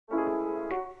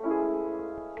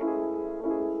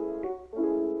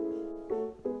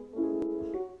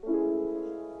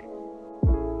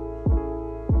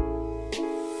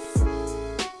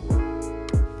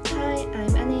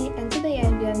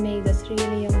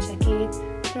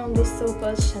from this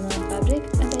so-called Chanel fabric,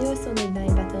 and I also need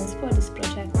 9 buttons for this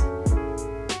project.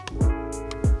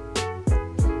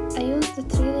 I used the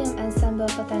Trillium Ensemble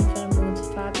pattern firm wood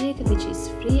fabric, which is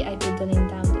free. I put the link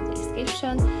down in the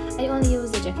description. I only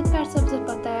use the jacket parts of the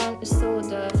pattern, so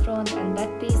the front and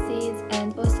back pieces,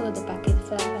 and also the pocket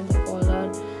flap and the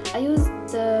collar. I used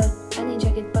the any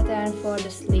jacket pattern for the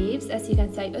sleeves. As you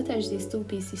can see, I attached these two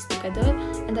pieces together,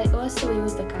 and I also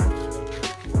used the cuff.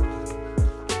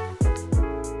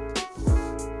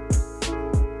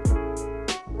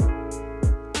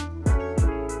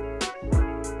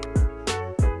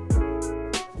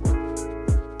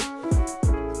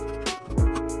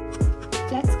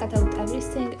 Let's cut out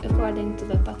everything according to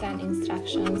the pattern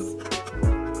instructions.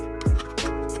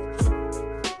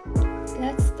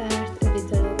 Let's start with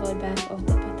the lower back of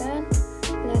the pattern.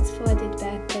 Let's fold it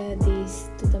back this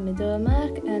to the middle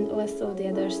mark, and also the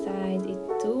other side it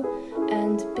too,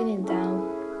 and pin it down.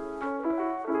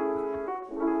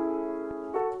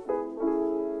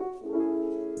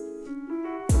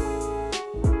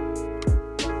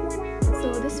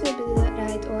 So this will be the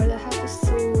right order how to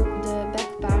sew the back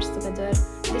parts together.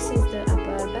 This is the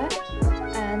upper back,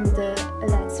 and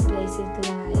let's place it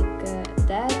like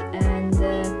that, and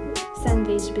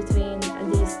sandwich between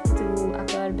these two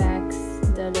upper backs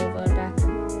the lower back.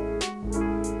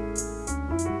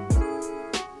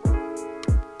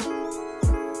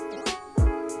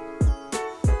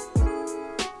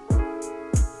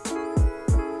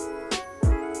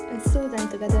 And sew them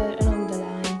together along the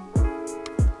line.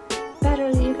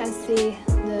 Parallelly you can see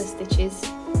the stitches.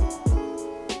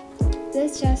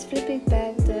 Let's just flip it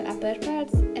back the upper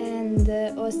parts and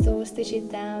also stitch it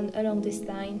down along this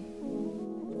line.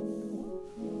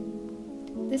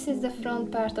 This is the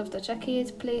front part of the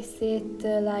jacket. Place it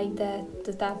like that,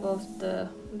 the top of the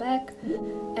back,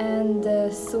 and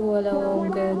sew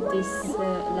along this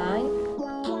line.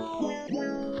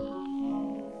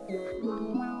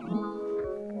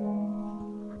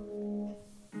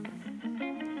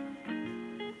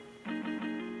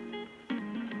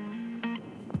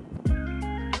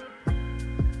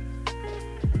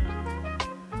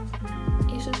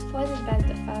 You should fold it back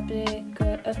the fabric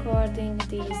according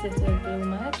these little blue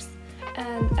marks,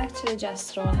 and actually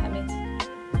just roll hem it.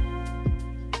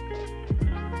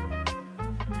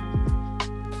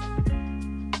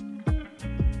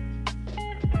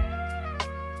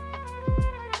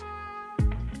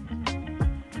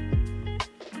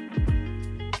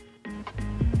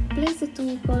 Place the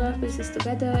two collar pieces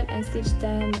together and stitch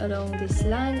them along this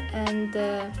line, and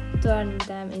turn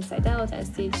them inside out and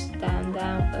stitch them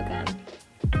down again.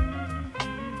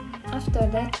 After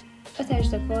that, attach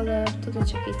the collar to the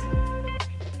jacket.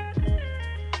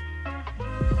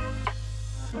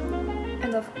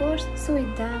 And of course, sew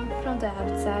it down from the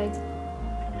outside.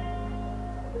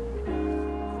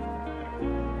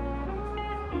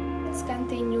 Let's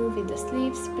continue with the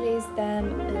sleeves. Place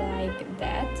them like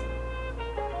that.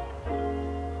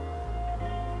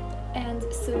 And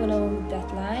sew along that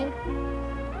line.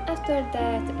 After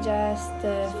that, just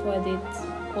fold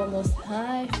it almost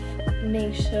half.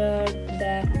 Make sure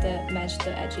that match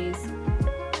the edges.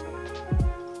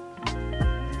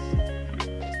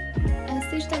 And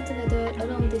stitch them together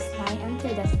along this line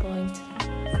until that point.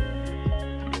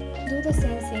 Do the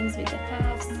same things with the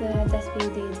cuffs that we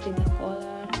did with the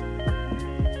collar.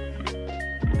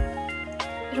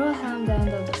 Roll hem the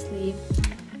end of the sleeve,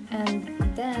 and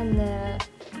then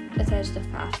attach the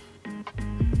cuff.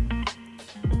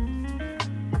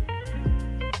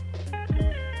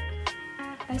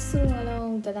 I sew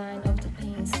along the line of the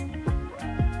pins.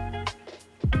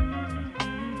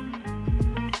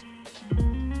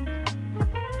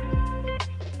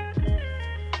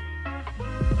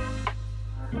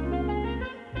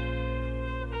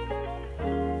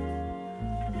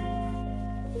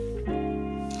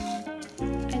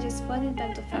 I just folded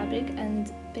back the fabric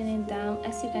and pin it down,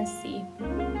 as you can see.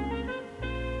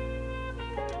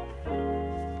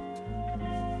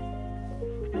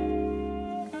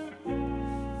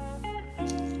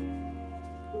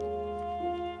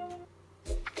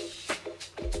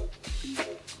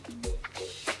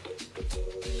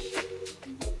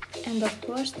 And of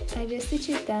course, I will stitch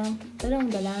it down along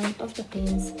the line of the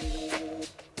pins.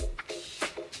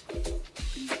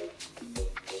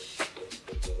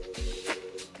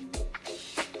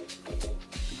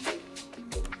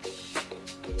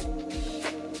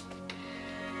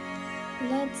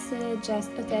 Let's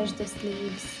just attach the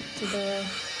sleeves to the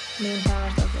main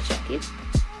part of the jacket.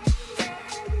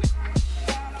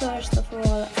 First of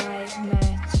all, I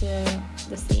match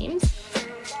the seams,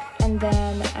 and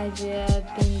then I will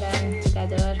pin them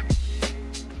together.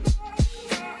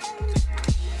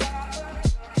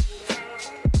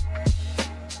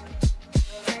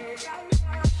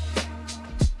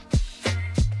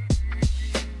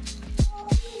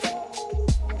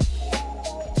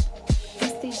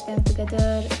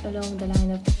 along the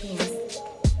line of the pins.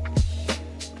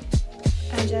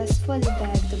 I just folded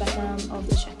back the bottom of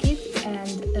the jacket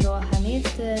and roll hem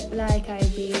it like I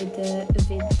did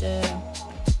with the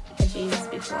edges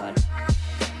before.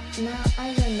 Now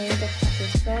I will make the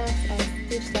pocket flaps and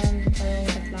stitch them along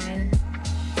that line.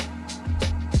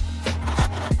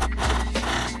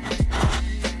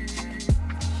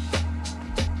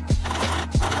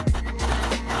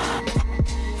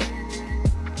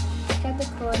 Cut the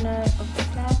corner of the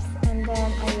flaps and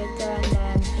then I will turn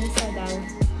them inside out.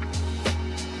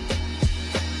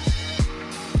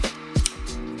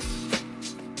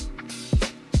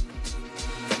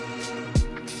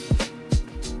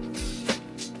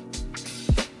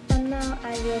 I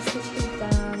will stitch it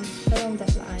down along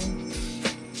that line.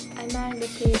 I mark the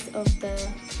piece of the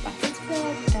pocket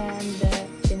flap and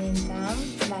pin it down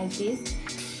like this,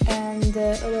 and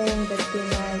along the pin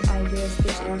line I will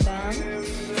stitch it down.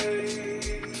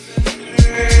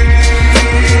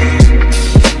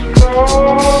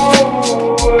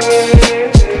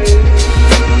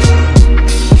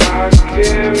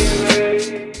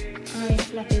 I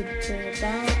flap it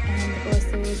down and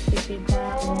also stitch it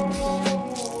down along the pin.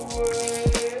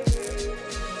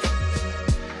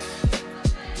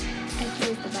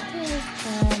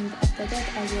 And after that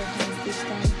I will hand stitch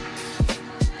them